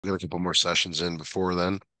Got a couple more sessions in before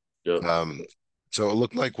then. Yep. Um, so it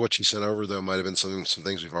looked like what you sent over though might have been some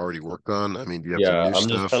things we've already worked on. I mean, do you have some Yeah, new I'm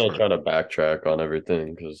just kind stuff of or trying to backtrack on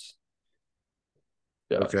everything because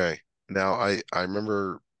yeah. okay. Now I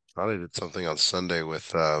remember I thought I did something on Sunday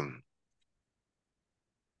with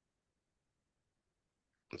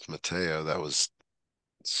Mateo that was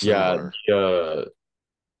Yeah, similar.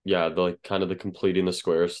 yeah, the like kind of the completing the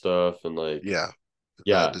square stuff and like Yeah.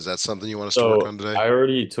 yeah. Is that something you want us to work So on today? I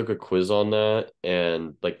already took a quiz on that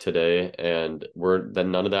and like today and we're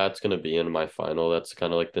then none of that's gonna be in my final. That's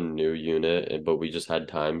kind of like the new unit, but we just had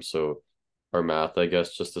time, so our math, I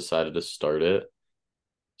guess, just decided to start it.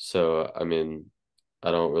 So I mean,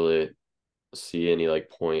 I don't really see any like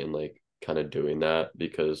point in like kind of doing that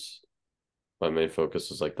because my main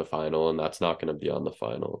focus is like the final, and that's not going to be on the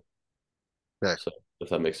final. Okay. So if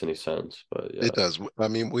that makes any sense, but It yeah, does. I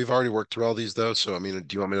mean, we've already worked through all these though, so I mean,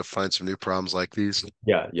 do you want me to find some new problems like these?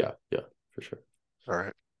 yeah, for sure. All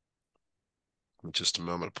right. Just a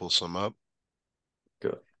moment to pull some up.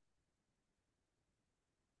 Good.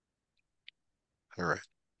 All right.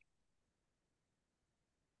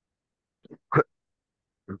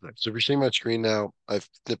 Okay. So if you're seeing my screen now, I've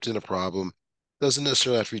snipped in a problem. Doesn't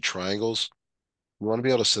necessarily have to be triangles. You want to be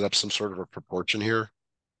able to set up some sort of a proportion here.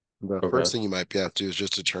 The first Okay. thing you might be able to do is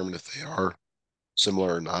just determine if they are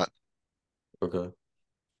similar or not. Okay.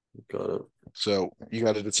 Got it. So you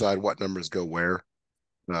got to decide what numbers go where.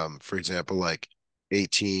 For example, like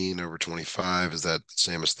 18 over 25, is that the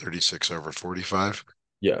same as 36 over 45?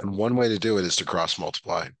 Yeah. And one way to do it is to cross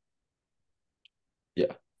multiply.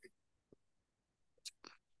 Yeah.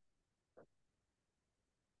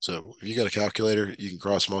 So if you got a calculator, you can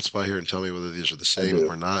cross multiply here and tell me whether these are the I same do.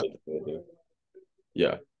 or not. I do.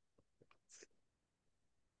 Yeah.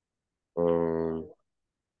 Um.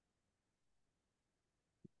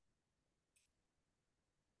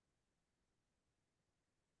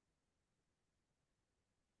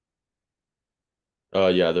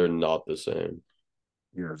 Yeah, they're not the same.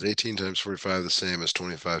 Yeah, is 18 times 45 the same as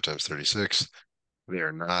 25 times 36? They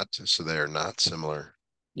are not, so they are not similar.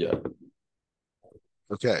 Yeah.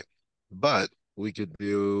 Okay, but we could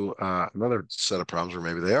do another set of problems where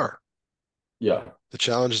maybe they are. Yeah. The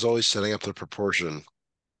challenge is always setting up the proportion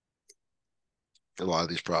in a lot of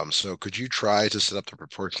these problems. So could you try to set up the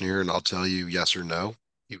proportion here and I'll tell you yes or no?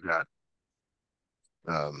 You've got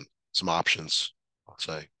some options, I'll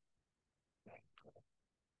say.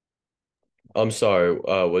 I'm sorry.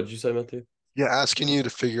 What did you say, Matthew? Yeah, asking you to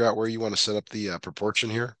figure out where you want to set up the proportion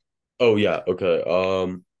here. Oh yeah. Okay.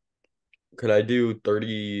 Could I do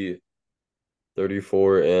 30,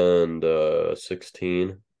 34, and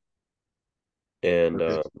 16 and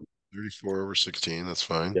Okay, 34 over 16, that's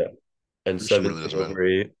fine. yeah, and 16 really 17 doesn't matter. over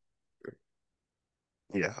 8?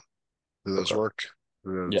 Yeah, do those Okay. work?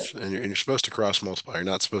 Yeah. And you're supposed to cross multiply. You're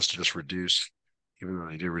not supposed to just reduce, even though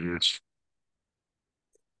they do reduce.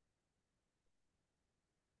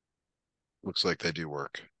 Looks like they do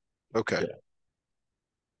work. Okay, Yeah.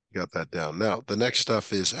 got that down. Now, the next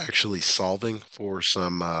stuff is actually solving for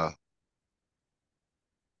some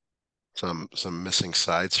missing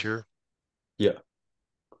sides here. Yeah.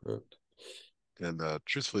 Correct. And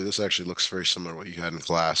truthfully, this actually looks very similar to what you had in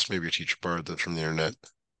class. Maybe your teacher borrowed that from the internet.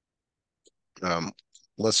 Um,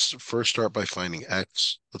 let's first start by finding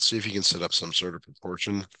x. Let's see if you can set up some sort of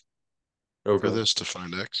proportion for Okay. this to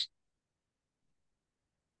find x.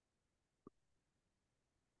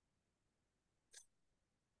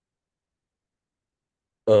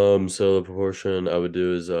 So the proportion I would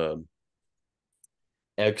do is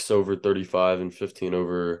x over 35 and 15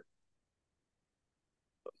 over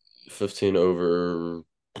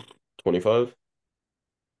 25.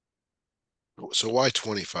 So why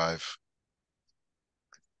 25?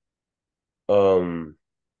 Um,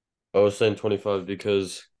 I was saying 25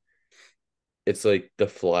 because it's like the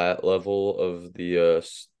flat level of the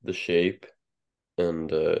shape,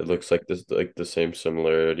 and it looks like this like the same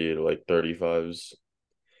similarity to like 35's.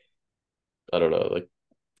 I don't know, like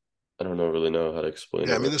I don't know really know how to explain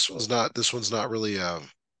Yeah, it I mean right. this one's not really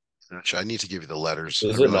actually I need to give you the letters. I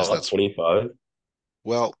Is it realize not that's 25?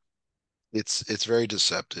 well, it's very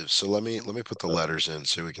deceptive. So let me put the letters in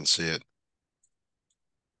so we can see it.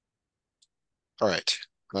 All right.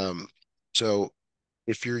 Um, so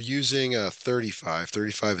if you're using 35,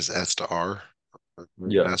 35 is S to R.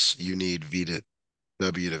 Yeah. S, you need V to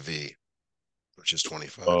W to V, which is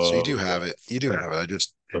 25. So you do Oh, have it. You do have it.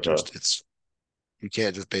 okay. It's you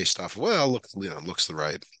can't just based off, well, look, looks the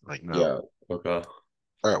right. Like, no. Yeah. Okay.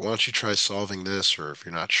 All right, why don't you try solving this, or if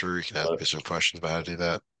you're not sure, you can ask me some questions about how to do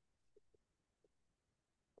that.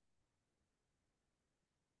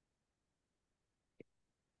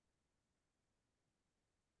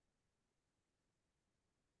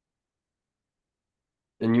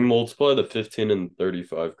 And you multiply the 15 and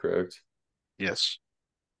 35, correct? Yes.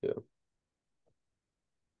 Yeah.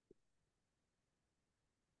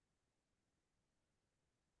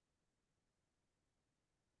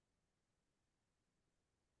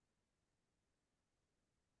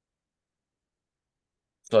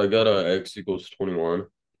 So I got x equals 21.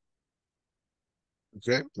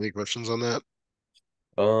 Okay. Any questions on that?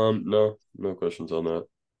 No, no questions on that.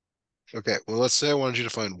 Okay. Well, let's say I wanted you to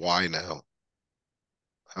find y now.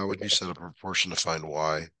 How would you set up a proportion to find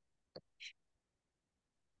y?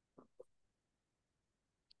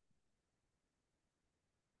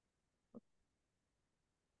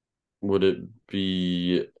 Would it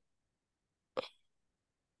be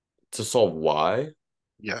to solve y?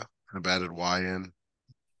 Yeah. I've added y in.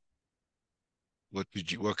 What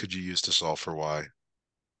could you use to solve for y?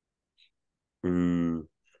 Hmm.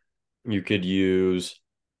 You could use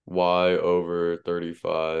y over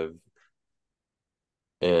 35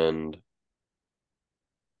 and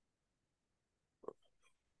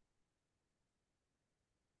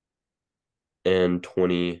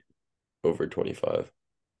 20 over 25.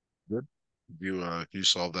 Good. You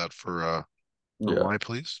solve that for Yeah. y,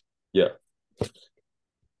 please? Yeah.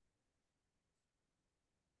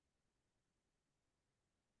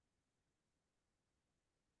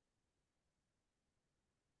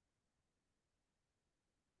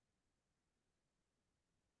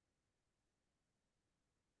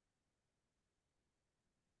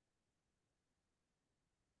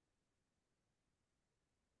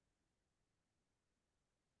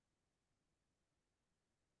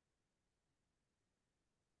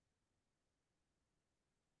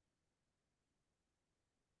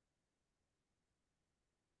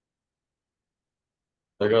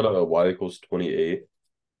 I got a y equals 28.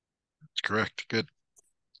 That's correct. Good.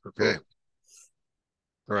 Okay. Cool.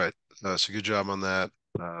 All right. So good job on that.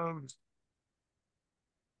 Um,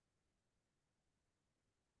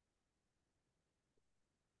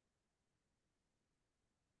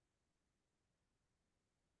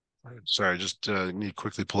 sorry, just need to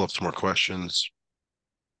quickly pull up some more questions.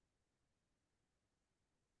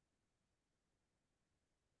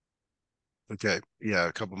 Okay. Yeah,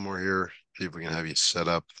 a couple more here. See if we can have you set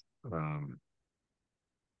up um,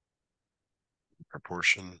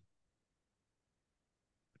 proportion.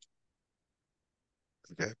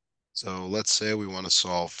 Okay. So let's say we want to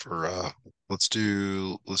solve for let's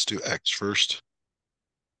do x first.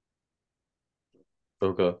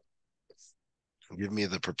 Okay. Give me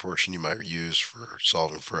the proportion you might use for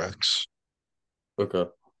solving for x. Okay.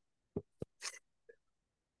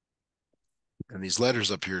 And these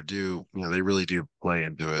letters up here they really do play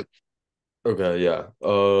into it. Okay, yeah.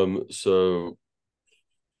 So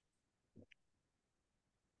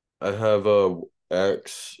I have a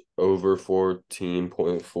x over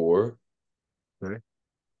 14.4 Okay.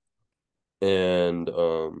 and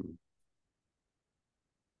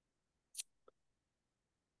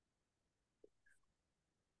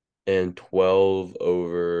 12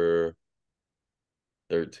 over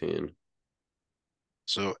 13.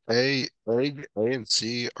 So A and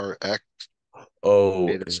C are x, Oh,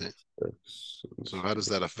 A to C. So how does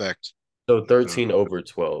that affect? so Uh, 13 over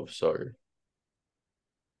 12, sorry.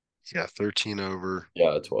 yeah, 13 over.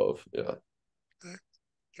 Yeah, 12. Yeah.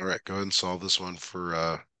 All right, go ahead and solve this one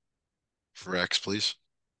for x, please.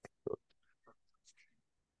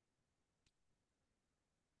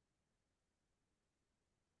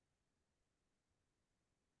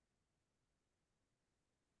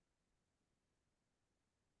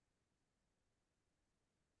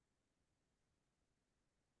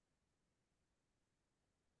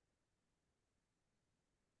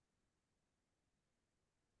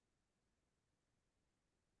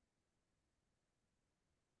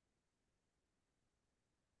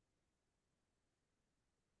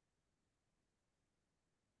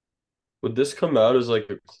 Would this come out as like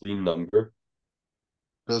a clean number?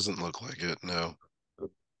 Doesn't look like it, no.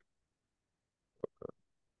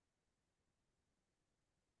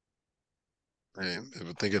 I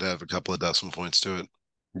would think it'd have a couple of decimal points to it.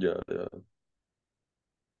 Yeah, yeah.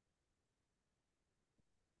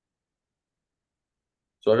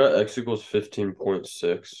 So I got x equals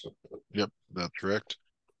 15.6. Yep, that's correct.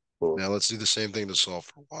 Cool. Now let's do the same thing to solve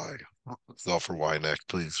for y. Solve for y next,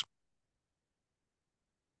 please.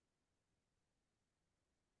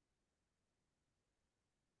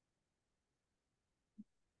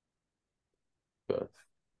 Okay.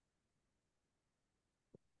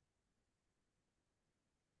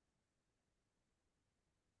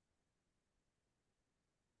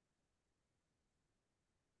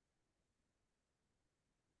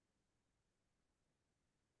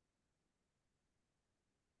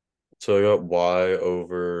 So I got y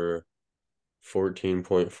over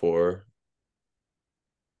 14.4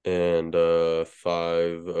 and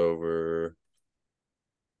 5 over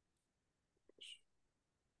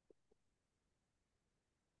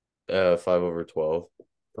 5 over 12.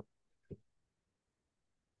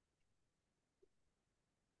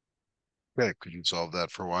 Okay, could you solve that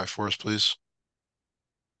for y for us, please?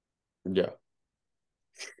 Yeah.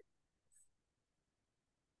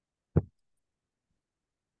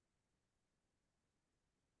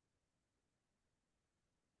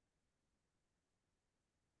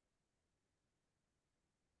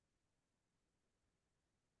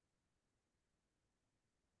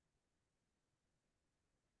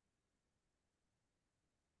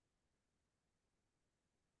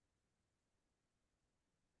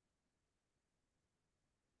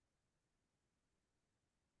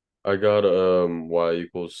 I got y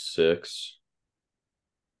equals 6.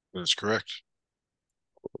 That is correct.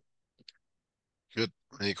 Good.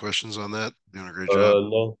 Any questions on that? Doing a great job.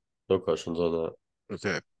 No. No questions on that.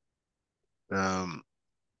 Okay. Um,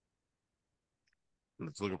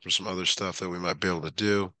 let's looking for some other stuff that we might be able to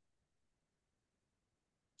do.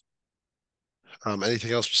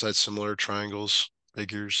 Anything else besides similar triangles,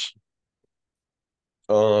 figures?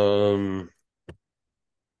 Um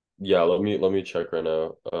yeah, let me check right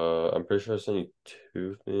now. I'm pretty sure I sent you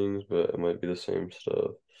two things, but it might be the same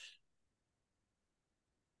stuff.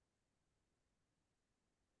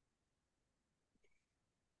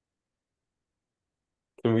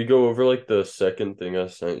 Can we go over like the second thing I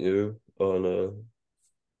sent you on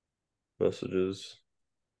messages?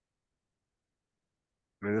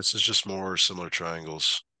 I mean, this is just more similar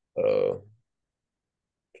triangles. Uh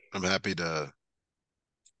I'm happy to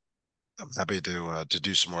to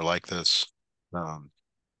do some more like this. Um,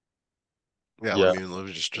 yeah, yeah, let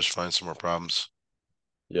me just find some more problems.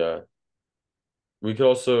 yeah. We could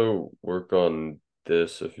also work on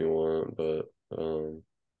this if you want, but hold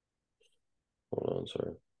on,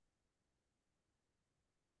 sorry.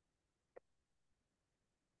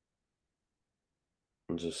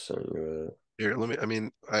 I'm just sending you it. Here, I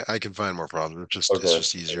mean, I can find more problems. It's Okay.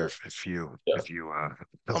 just easier Okay. Yeah. if you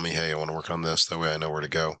tell me, hey, I want to work on this. That way I know where to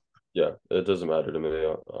go. Yeah. It doesn't matter to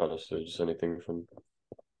me, honestly, just anything from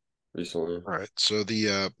recently. All right. So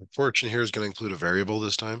the proportion here is going to include a variable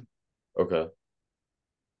this time. Okay.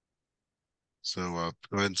 So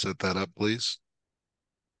go ahead and set that up, please.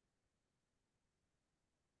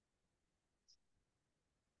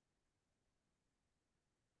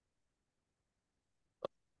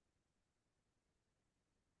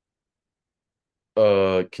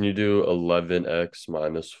 Can you do 11x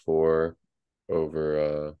minus 4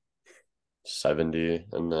 over 70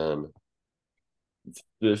 and then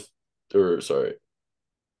this or sorry,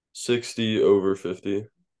 60 over 50?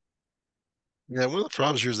 Yeah, one of the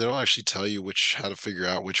problems here is they don't actually tell you how to figure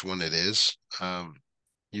out which one it is.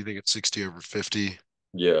 You think it's 60 over 50?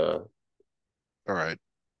 Yeah. All right.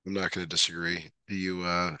 I'm not going to disagree. Do you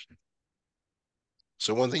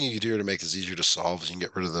so one thing you can do to make this easier to solve is you can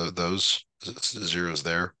get rid of those zeros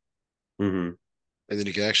there. Mm-hmm. And then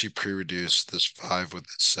you can actually pre-reduce this 5 with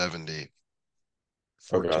 70,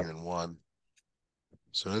 Okay. 14, and 1.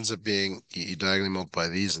 So it ends up being you diagonally multiply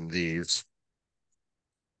these and these.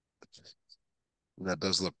 And that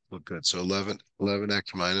does look good. So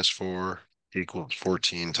 11x minus 4 equals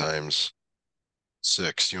 14 times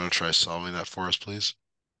 6. Do you want to try solving that for us, please?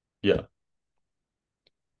 Yeah.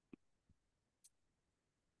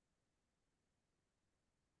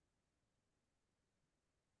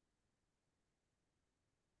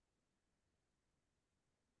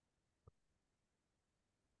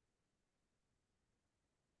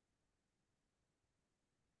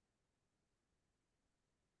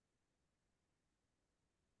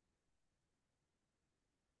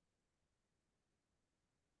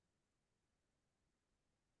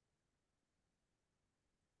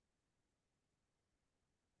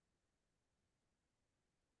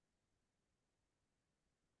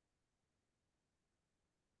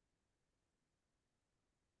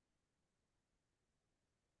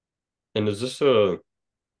 And is this a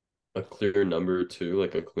clear number too,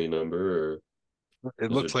 like a clean number, or It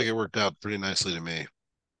is looks it like it just worked out pretty nicely to me.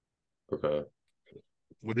 okay?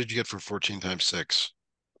 What did you get for 14 times 6?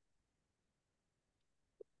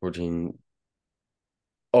 14.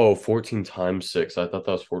 Oh, 14 times 6. I thought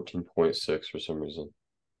that was 14.6 for some reason.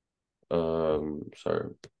 Sorry.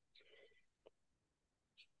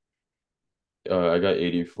 I got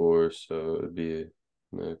 84, so it'd be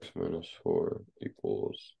x minus 4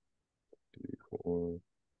 equals 84.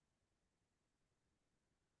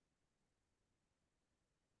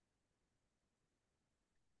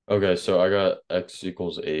 Okay, so I got x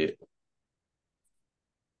equals 8.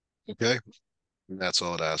 Okay. And that's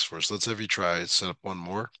all it asks for. So let's have you try set up one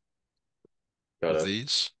more Got of it.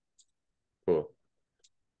 these. Cool.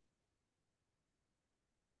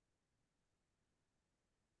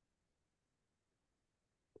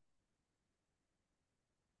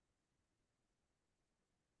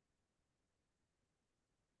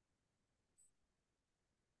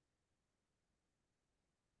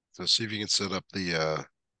 So see if you can set up the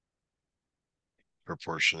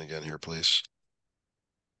proportion again here, please.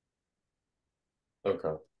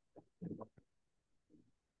 Okay.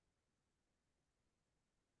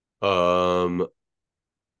 Um,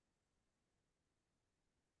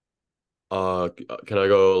 can I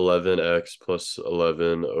go 11x plus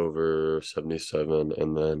 11 over 77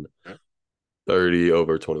 and then Okay. 30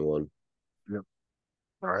 over 21? Yep.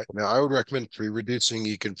 All right. Now I would recommend pre-reducing.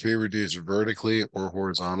 You can pre-reduce vertically or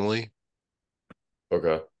horizontally.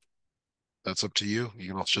 Okay. That's up to you. You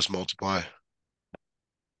can also just multiply.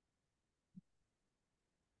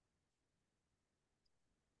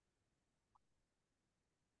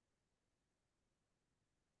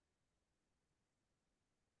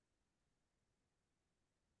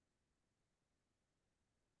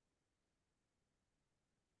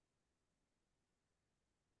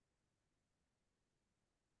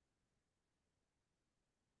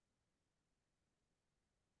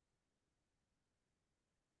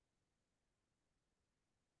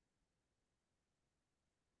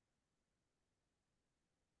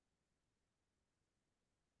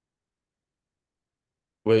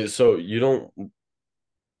 Wait, so you don't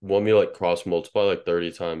want me to like cross multiply like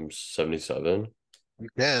 30 times 77? You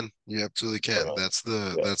can. You absolutely can. Okay. That's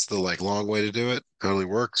Yeah. the like long way to do it. Totally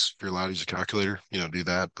works. If you're allowed to use a calculator, do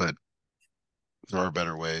that, but there are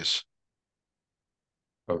better ways.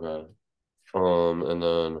 Okay. And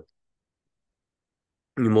then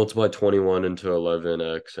you multiply 21 into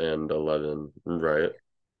 11x and 11, right?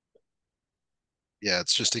 Yeah,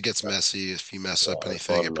 it's just it gets messy. If you mess up Yeah, it's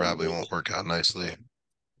a lot anything, of it probably numbers. won't work out nicely.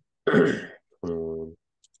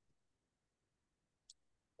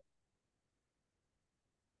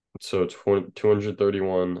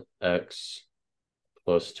 231x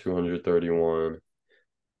plus 231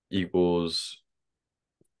 equals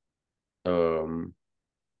um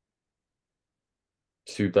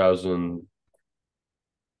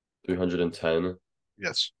 2,310.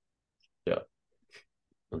 Yes. Yeah.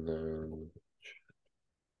 And then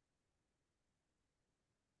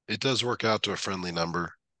It does work out to a friendly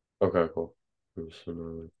number. okay, cool.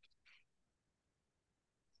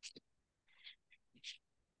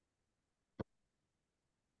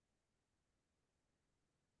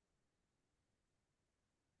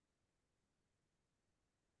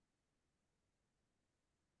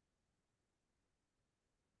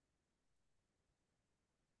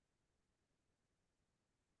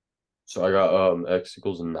 So I got x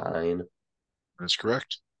equals 9. That's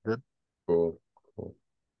correct. Good. Cool. Cool.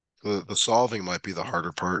 The solving might be the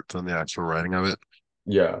harder part than the actual writing of it.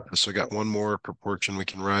 Yeah. So I got one more proportion we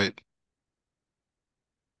can write.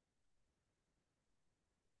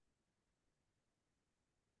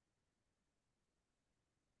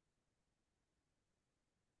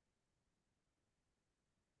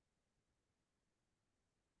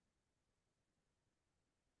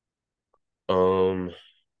 Um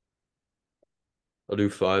I'll do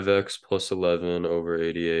 5x plus 11 over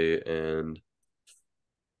 88 and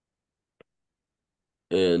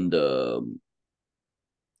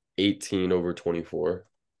 18 over 24.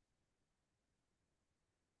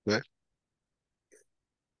 Okay.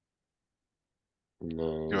 And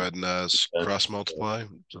Go then ahead and cross multiply,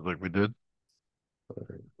 just like we did.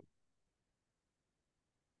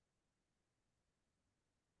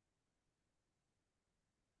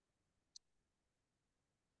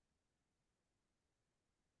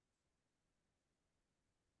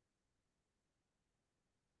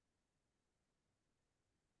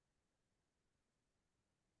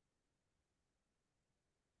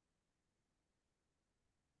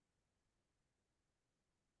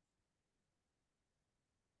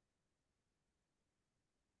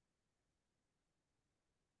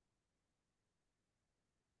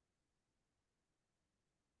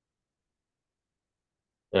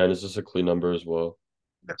 and is this a clean number as well?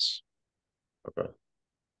 Yes. Okay.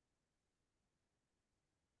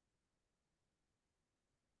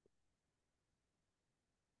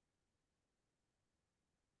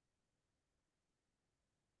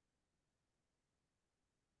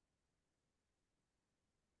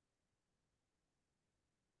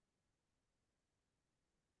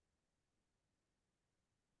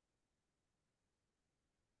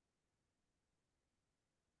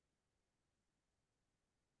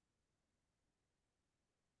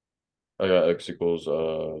 I got x equals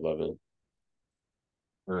 11.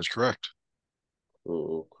 That is correct.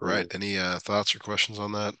 Ooh, All right. cool. Any thoughts or questions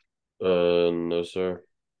on that? No, sir.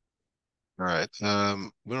 All right. We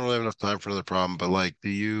don't really have enough time for another problem, but like, do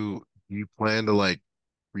you plan to like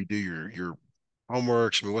redo your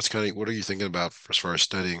homeworks? I mean, what are you thinking about as far as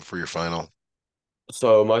studying for your final?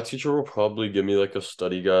 So my teacher will probably give me like a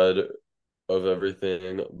study guide of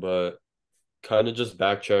everything, but kind of just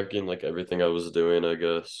back checking like everything I was doing, I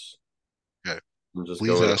guess. Okay. And just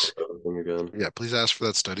Please going ask. over everything again. Yeah, please ask for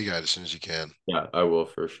that study guide as soon as you can. Yeah, I will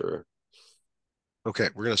for sure. Okay,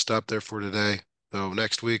 we're gonna stop there for today. So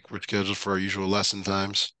next week we're scheduled for our usual lesson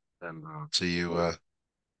times, and see you All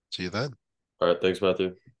see you then. right, thanks,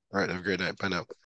 Matthew. All right, have a great night. Bye now.